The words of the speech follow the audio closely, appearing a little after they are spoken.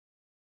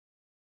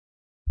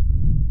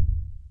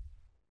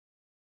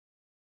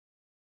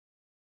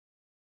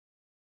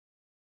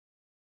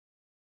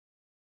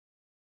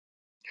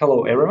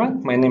Hello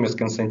everyone, my name is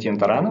Konstantin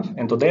Taranov,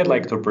 and today I'd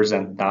like to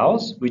present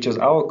Naos, which is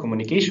our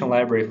communication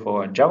library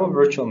for Java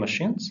virtual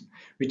machines,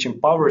 which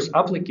empowers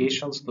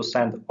applications to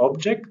send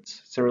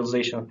objects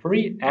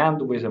serialization-free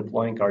and with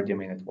employing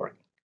RDMA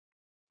networking.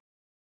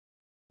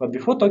 But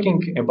before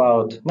talking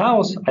about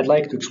Naos, I'd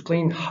like to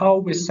explain how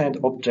we send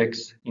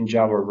objects in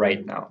Java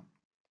right now.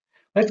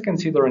 Let's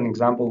consider an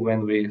example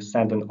when we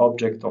send an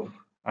object of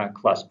a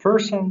class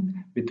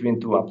person between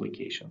two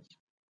applications.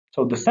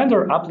 So the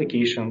sender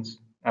application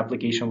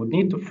would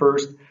need to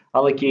first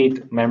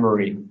allocate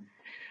memory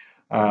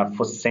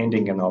for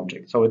sending an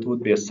object. So it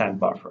would be a send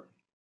buffer.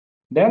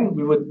 Then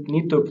we would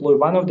need to employ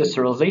one of the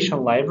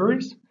serialization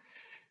libraries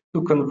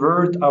to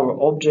convert our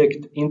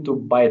object into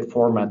byte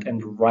format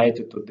and write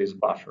it to this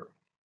buffer.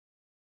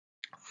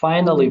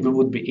 Finally, we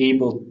would be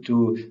able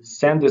to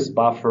send this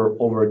buffer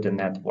over the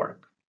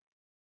network.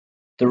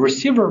 The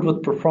receiver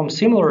would perform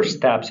similar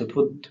steps. It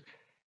would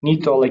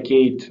need to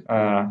allocate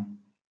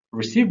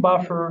receive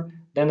buffer,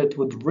 then it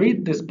would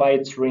read this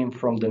byte stream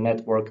from the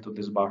network to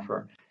this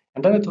buffer,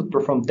 and then it would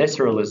perform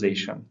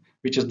deserialization,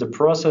 which is the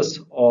process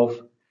of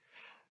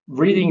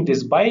reading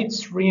this byte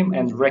stream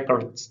and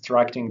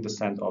reconstructing the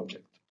send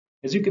object.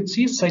 As you can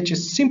see, such a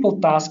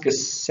simple task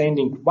as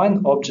sending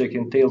one object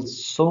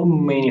entails so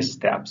many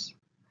steps.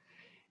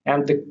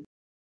 And the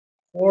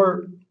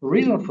core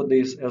reason for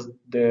this is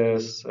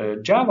this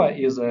Java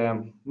is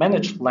a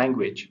managed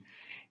language,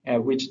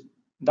 which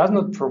does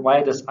not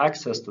provide us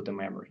access to the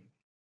memory.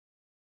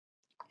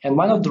 And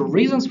one of the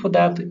reasons for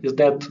that is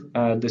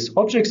that these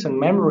objects in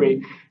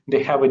memory,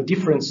 they have a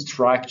different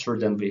structure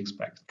than we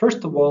expect.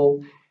 First of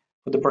all,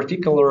 for the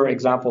particular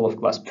example of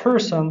class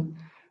person,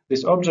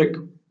 this object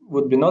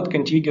would be not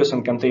contiguous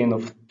and contain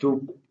of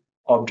two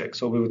objects.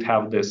 So we would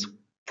have this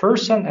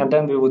person, and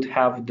then we would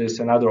have this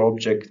another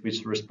object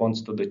which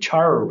responds to the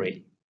char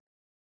array.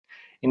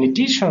 In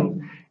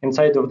addition,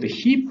 inside of the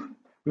heap,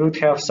 we would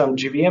have some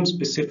JVM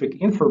specific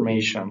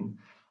information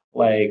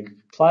like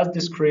class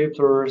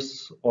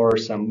descriptors or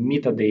some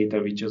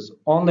metadata, which is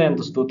only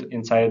understood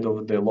inside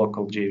of the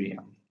local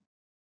JVM.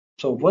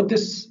 So what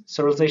this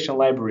serialization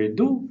library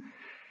do,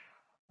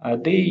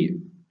 they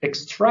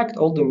extract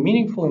all the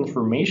meaningful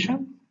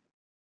information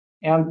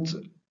and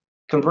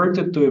convert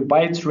it to a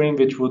byte stream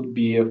which would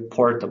be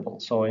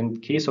portable. So in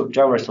case of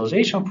Java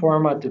serialization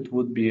format, it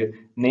would be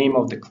name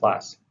of the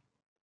class.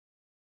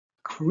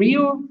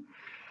 Creo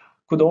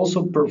could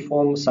also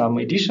perform some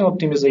additional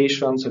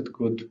optimizations. It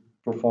could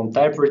perform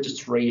type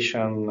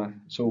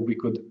registration, so we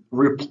could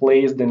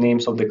replace the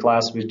names of the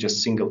class with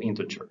just single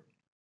integer.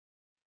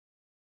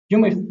 You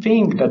may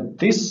think that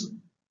this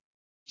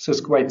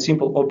is quite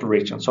simple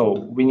operation. So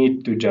we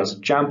need to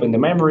just jump in the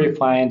memory,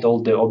 find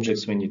all the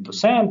objects we need to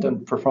send,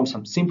 and perform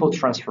some simple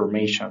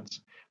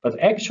transformations. But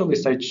actually,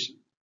 such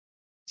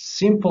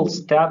simple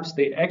steps,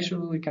 they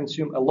actually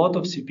consume a lot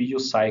of CPU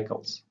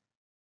cycles.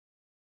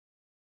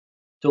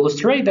 To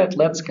illustrate that,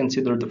 let's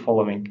consider the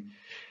following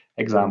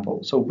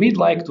example. So we'd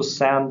like to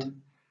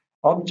send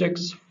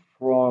objects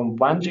from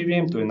one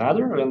JVM to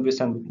another, and we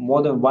send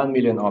more than 1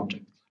 million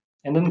objects.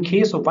 And in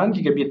case of 1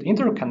 gigabit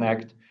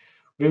interconnect,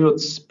 we would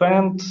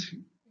spend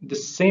the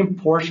same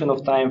portion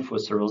of time for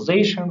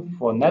serialization,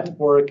 for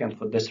network, and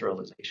for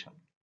deserialization.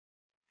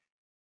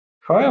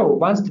 However,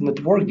 once the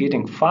network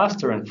getting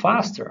faster and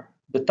faster,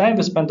 the time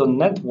we spend on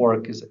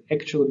network is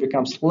actually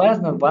becomes less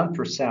than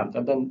 1%,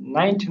 and then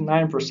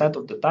 99%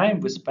 of the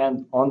time we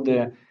spend on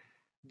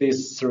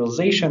this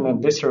serialization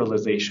and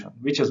deserialization,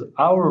 which is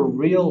our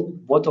real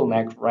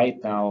bottleneck right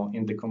now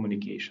in the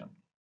communication.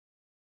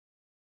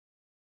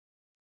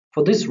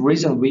 For this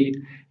reason,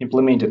 we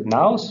implemented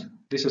Naos.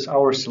 This is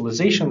our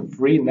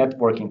serialization-free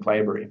networking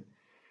library.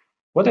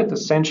 What it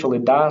essentially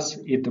does,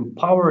 it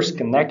empowers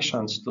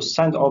connections to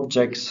send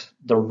objects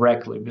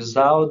directly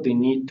without the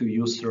need to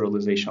use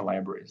serialization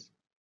libraries.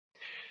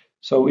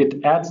 So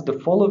it adds the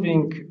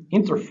following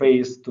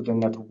interface to the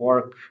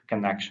network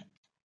connection.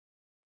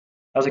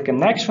 As a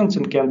connection,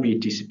 it can be a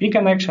TCP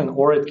connection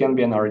or it can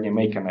be an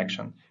RDMA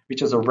connection,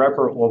 which is a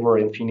wrapper over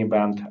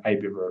InfiniBand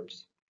IP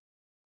verbs.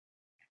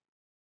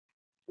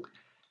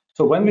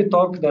 So when we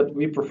talk that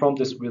we perform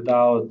this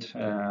without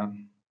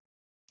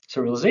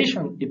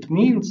serialization, it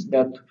means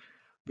that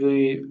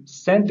we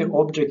send the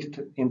object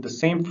in the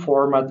same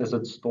format as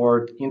it's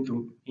stored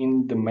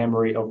in the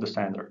memory of the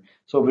sender.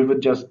 So we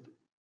would just,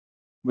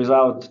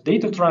 without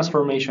data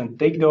transformation,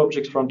 take the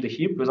objects from the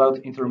heap without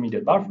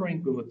intermediate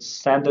buffering. We would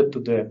send it to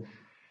the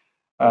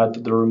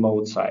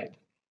remote side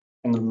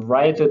and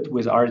write it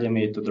with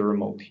RDMA to the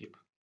remote heap.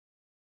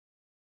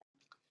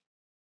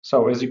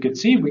 So as you can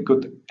see, we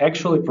could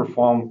actually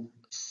perform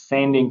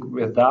sending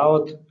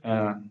without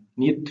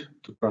need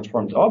to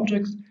transform the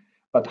objects,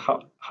 but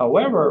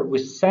however, we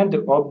send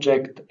the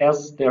object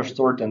as they're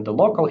stored in the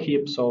local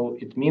heap, so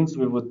it means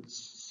we would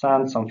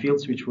send some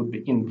fields which would be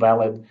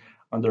invalid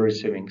on the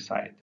receiving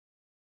side.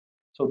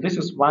 So this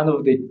is one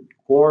of the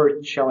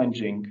core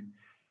challenging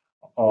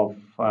of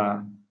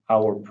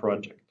our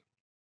project.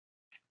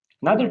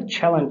 Another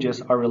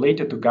challenges are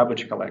related to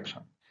garbage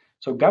collection.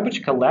 So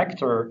garbage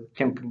collector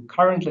can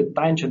concurrently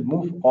tangent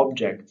move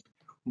objects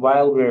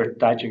while we're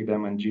touching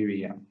them in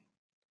JVM.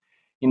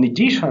 In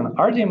addition,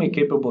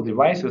 RDMA-capable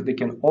devices, they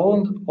can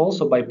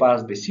also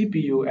bypass the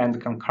CPU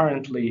and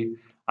concurrently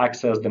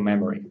access the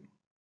memory,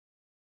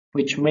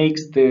 which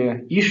makes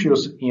the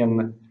issues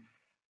in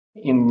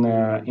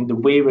the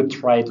way we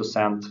try to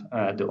send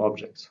the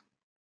objects.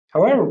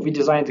 However, we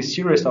designed a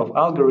series of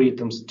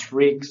algorithms,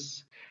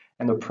 tricks,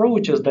 and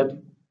approaches that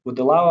would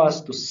allow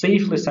us to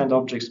safely send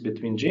objects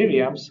between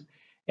JVMs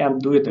and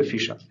do it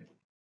efficiently.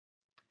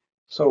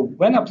 So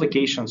when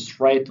applications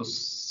try to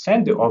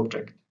send the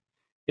object,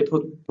 it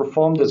would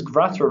perform this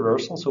graph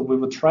traversal. So we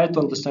would try to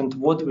understand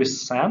what we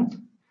sent,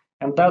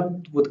 and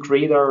that would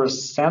create our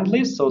send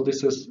list. So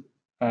this is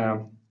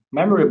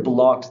memory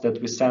blocks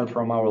that we send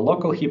from our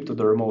local heap to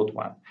the remote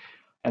one.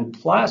 And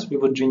plus, we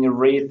would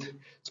generate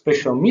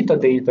special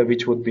metadata,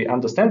 which would be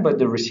understood by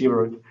the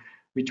receiver,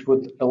 which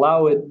would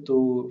allow it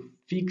to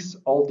fix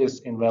all these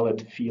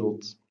invalid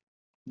fields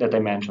that I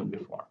mentioned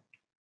before.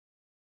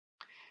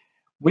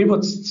 We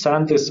would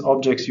send these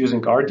objects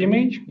using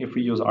RDMA, if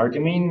we use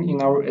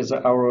RDMA as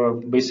our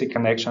basic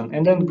connection,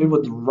 and then we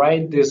would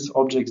write these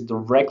objects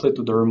directly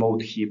to the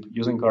remote heap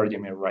using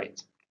RDMA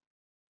write.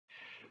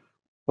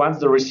 Once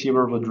the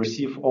receiver would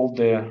receive all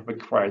the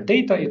required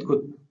data, it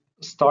could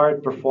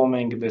start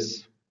performing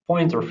this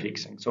pointer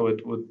fixing. So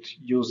it would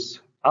use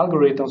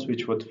algorithms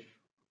which would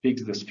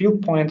fix these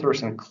field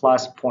pointers and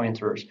class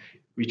pointers,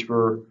 which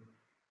were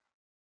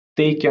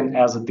taken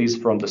as it is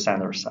from the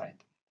sender side.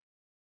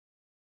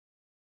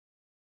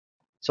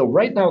 So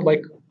right now,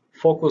 like,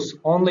 focus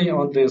only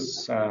on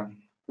this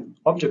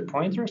object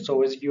pointer.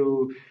 So as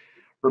you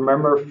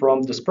remember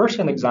from this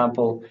person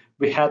example,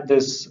 we had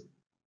this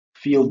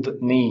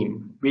field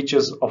name, which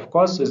is, of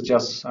course, is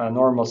just a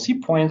normal C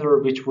pointer,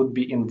 which would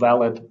be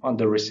invalid on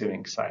the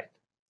receiving side.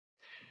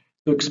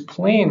 To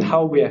explain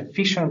how we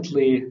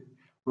efficiently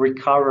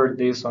recover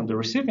this on the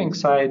receiving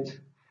side,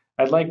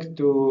 I'd like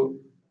to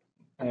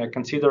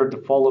consider the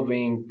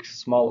following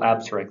small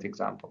abstract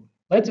example.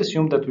 Let's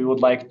assume that we would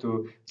like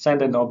to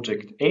send an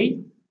object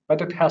A,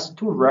 but it has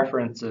two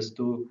references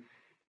to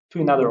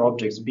another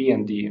objects B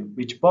and D,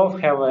 which both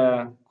have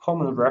a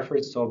common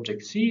reference to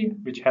object C,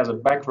 which has a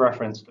back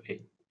reference to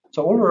A.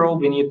 So overall,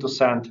 we need to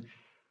send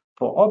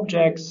 4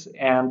 objects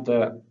and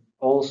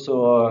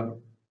also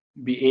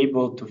be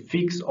able to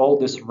fix all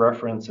these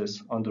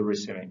references on the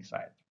receiving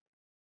side.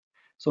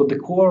 So the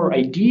core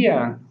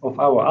idea of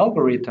our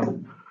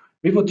algorithm,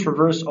 we would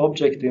traverse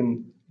object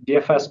in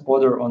DFS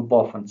order on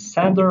both the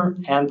sender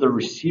and the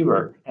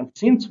receiver. And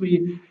since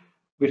we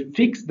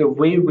fixed the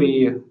way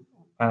we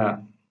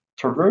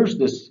traverse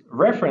these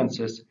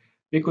references,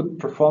 we could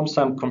perform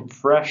some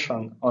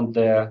compression on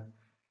the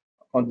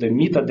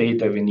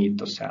metadata we need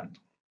to send.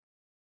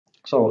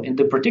 So in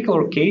the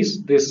particular case,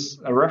 these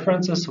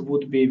references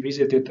would be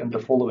visited in the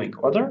following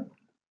order.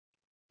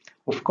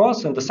 Of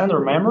course, in the sender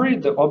memory,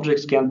 the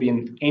objects can be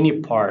in any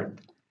part,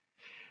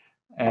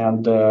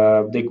 and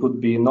they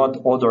could be not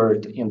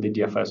ordered in the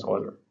DFS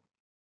order.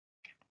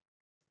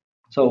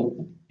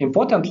 So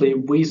importantly,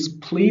 we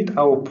split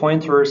our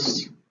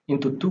pointers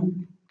into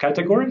 2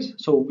 categories.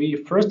 So we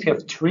first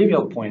have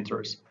trivial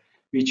pointers,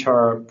 which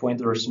are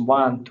pointers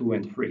 1, 2,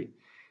 and 3.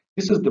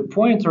 This is the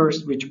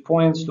pointers which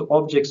points to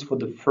objects for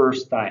the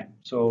first time.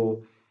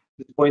 So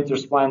the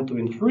pointers 1, 2,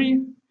 and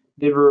 3,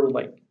 they were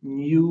like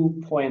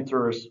new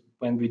pointers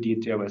when we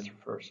did DFS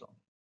traversal.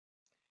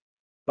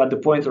 But the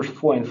pointers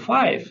 4 and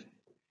 5,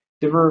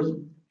 they were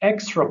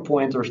extra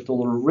pointers to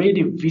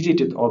already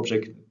visited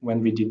object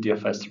when we did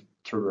DFS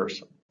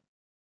traversal.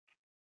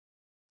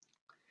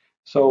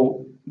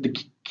 So the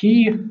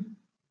key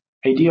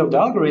idea of the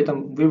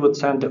algorithm, we would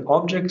send the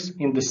objects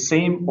in the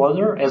same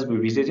order as we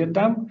visited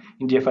them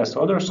in DFS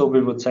order. So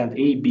we would send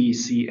A, B,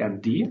 C,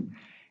 and D.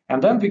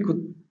 And then we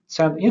could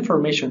send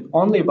information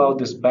only about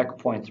these back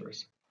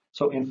pointers.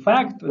 So in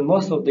fact, in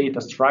most of the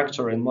data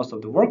structure and most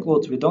of the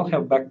workloads, we don't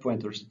have back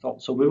pointers at all.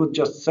 So we would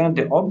just send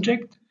the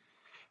objects,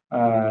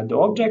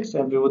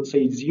 and we would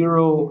say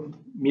 0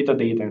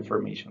 metadata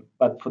information.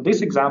 But for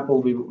this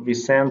example, we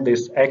send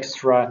this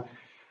extra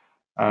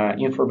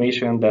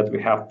information that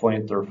we have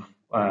pointer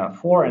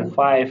 4 and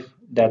 5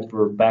 that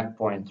were back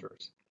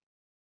pointers.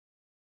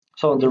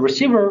 So the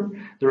receiver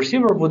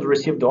would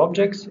receive the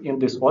objects in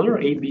this order,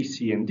 A, B,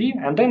 C, and D,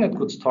 and then it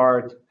could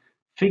start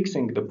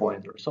fixing the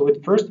pointer. So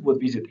it first would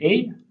visit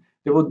A,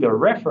 there would be a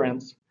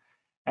reference,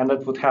 and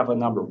that would have a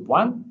number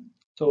 1.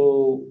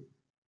 So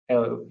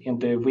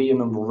we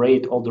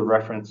enumerate all the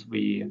reference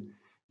we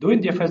do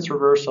in DFS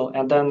traversal,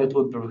 and then it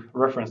would be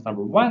reference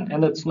number 1,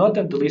 and it's not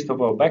in the list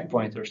of our back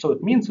pointer. So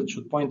it means it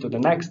should point to the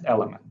next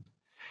element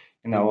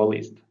in our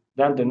list.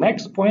 Then the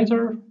next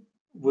pointer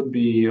would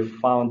be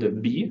found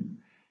at B.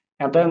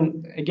 And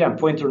then again,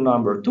 pointer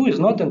number 2 is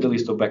not in the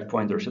list of back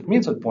pointers. It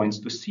means it points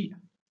to C.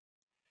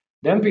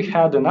 Then we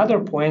had another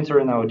pointer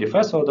in our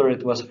DFS order.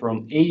 It was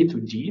from A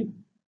to D.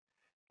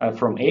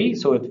 From A,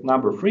 so at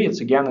number 3, it's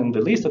again in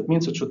the list. It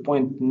means it should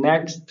point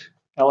next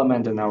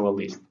element in our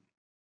list.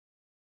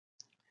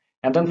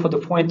 And then for the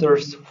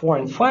pointers 4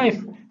 and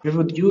 5, we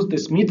would use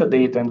this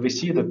metadata, and we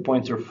see that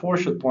pointer 4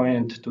 should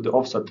point to the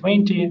offset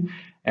 20,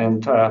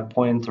 and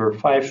pointer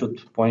 5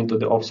 should point to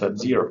the offset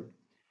 0.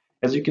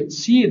 As you can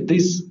see,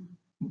 these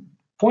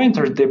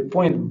pointers, they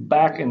point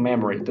back in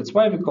memory. That's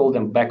why we call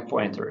them back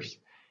pointers.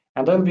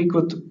 And then we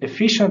could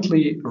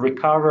efficiently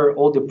recover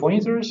all the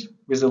pointers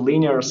with a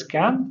linear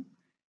scan.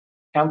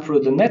 And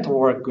through the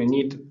network, we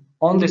need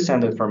only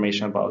send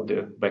information about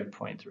the back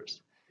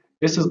pointers.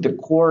 This is the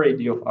core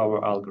idea of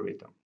our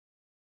algorithm.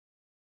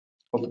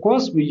 Of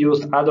course, we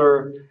use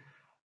other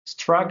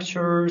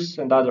structures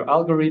and other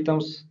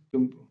algorithms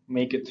to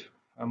make it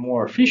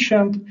more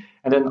efficient.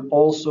 And then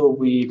also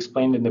we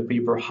explained in the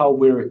paper how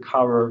we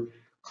recover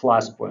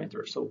class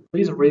pointers. So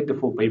please read the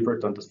full paper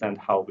to understand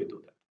how we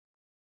do that.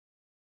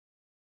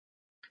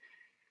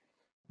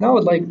 Now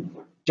I'd like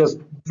just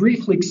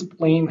briefly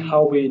explain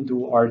how we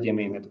do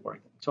RDMA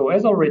networking. So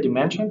as already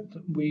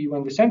mentioned,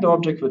 when we send the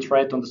object, we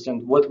try to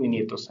understand what we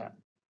need to send.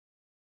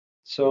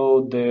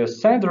 So the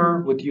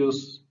sender would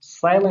use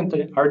silent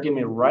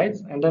RDMA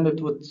writes, and then it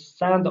would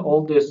send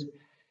all this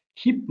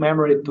heap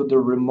memory to the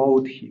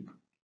remote heap.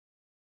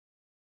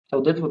 So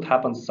that would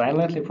happen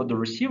silently for the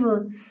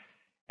receiver,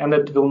 and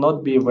it will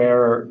not be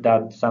aware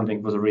that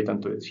something was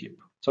written to its heap.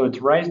 So it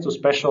writes to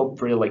special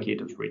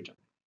pre-allocated region.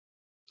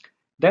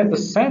 Then the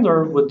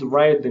sender would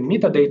write the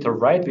metadata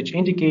write, which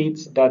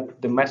indicates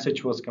that the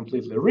message was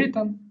completely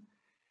written.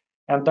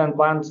 And then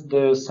once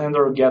the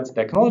sender gets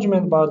the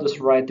acknowledgement about this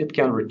write, it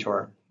can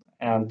return,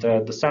 and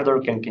the sender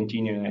can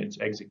continue its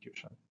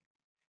execution.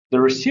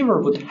 The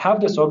receiver would have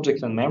this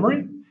object in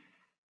memory,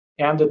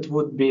 and it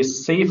would be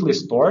safely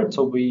stored.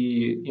 So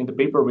in the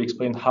paper, we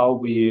explained how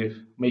we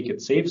make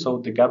it safe, so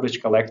the garbage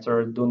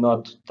collector do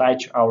not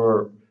touch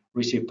our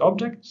received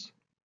objects.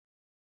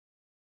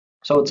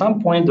 So at some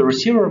point, the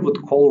receiver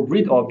would call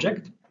read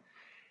object,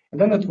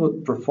 and then it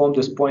would perform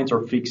this pointer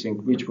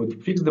fixing, which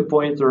would fix the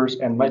pointers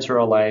and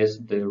materialize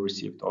the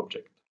received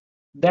object.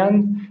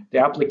 Then the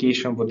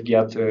application would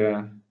get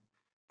a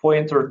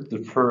pointer to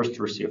the first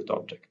received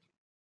object.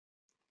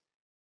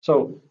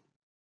 So,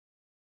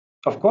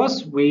 of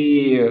course,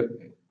 we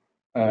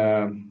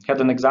had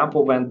an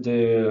example when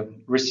the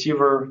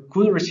receiver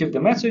could receive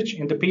the message.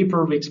 In the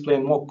paper, we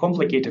explain more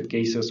complicated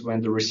cases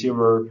when the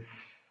receiver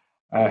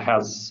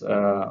has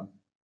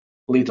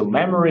little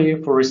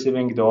memory for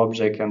receiving the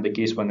object, and the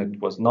case when it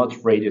was not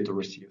ready to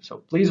receive. So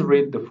please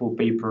read the full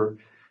paper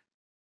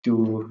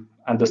to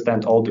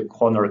understand all the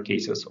corner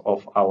cases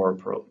of our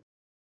approach.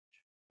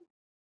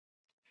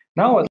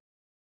 Now I'd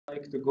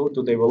like to go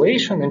to the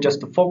evaluation and just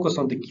to focus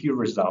on the key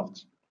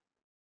results.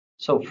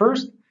 So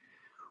first,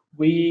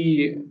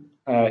 we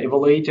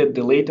evaluated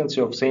the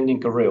latency of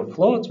sending array of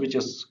floats, which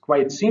is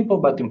quite simple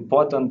but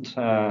important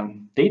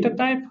data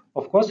type.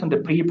 Of course, in the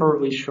paper,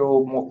 we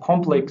show more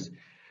complex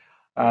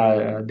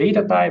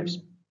data types.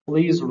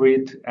 Please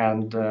read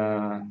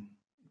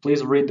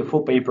the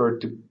full paper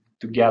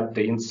to get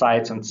the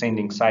insights and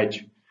sending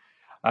such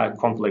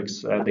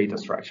complex data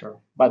structure.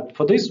 But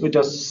for this, we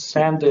just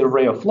send the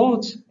array of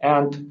floats.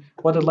 And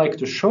what I'd like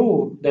to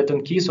show that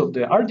in case of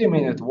the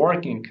RDMA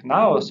networking,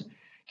 Naos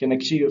can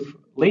achieve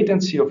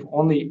latency of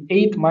only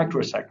 8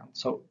 microseconds.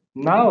 So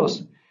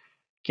Naos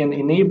can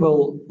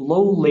enable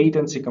low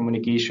latency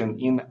communication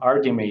in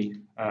RDMA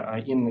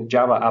in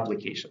Java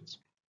applications.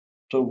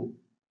 So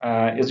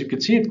as you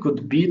can see, it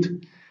could beat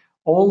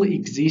all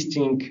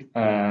existing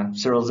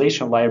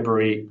serialization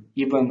library,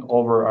 even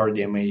over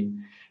RDMA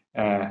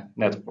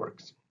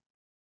networks.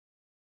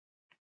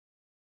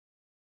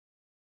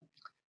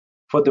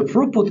 For the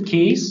throughput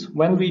case,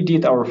 when we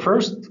did our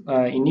first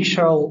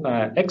initial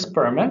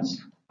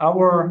experiments,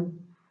 our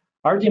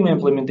RDMA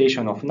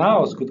implementation of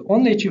Naos could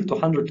only achieve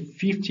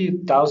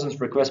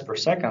 250,000 requests per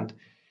second,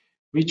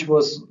 which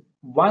was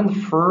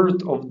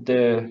 1/3 of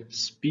the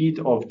speed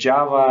of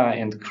Java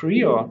and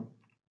Creo.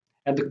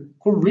 And the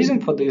core reason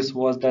for this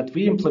was that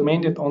we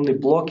implemented only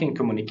blocking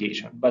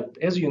communication. But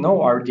as you know,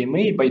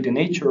 RDMA by the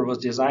nature was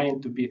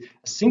designed to be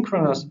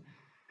asynchronous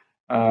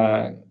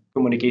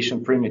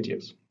communication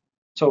primitives.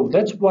 So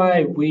that's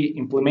why we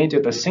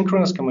implemented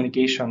asynchronous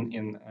communication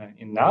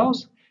in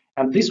Naos.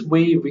 And this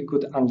way we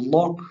could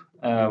unlock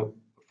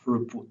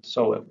throughput.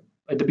 So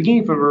at the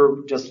beginning, we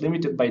were just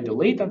limited by the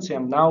latency,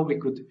 and now we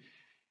could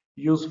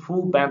use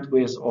full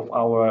bandwidth of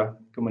our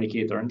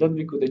communicator, and then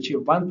we could achieve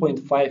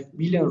 1.5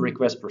 billion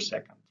requests per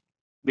second,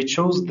 which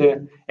shows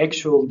the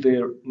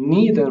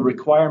need and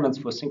requirements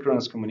for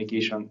synchronous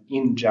communication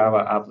in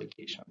Java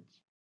applications.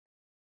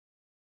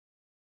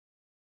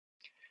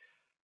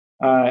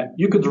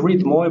 You could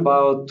read more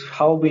about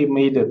how we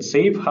made it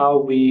safe, how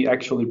we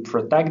actually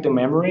protect the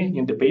memory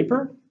in the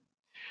paper.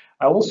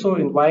 I also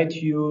invite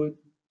you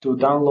to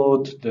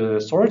download the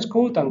source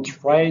code and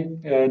try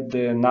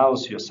the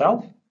Naos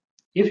yourself.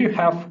 If you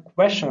have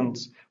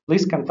questions,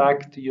 please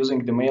contact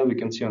using the mail you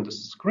can see on the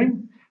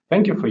screen.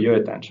 Thank you for your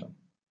attention.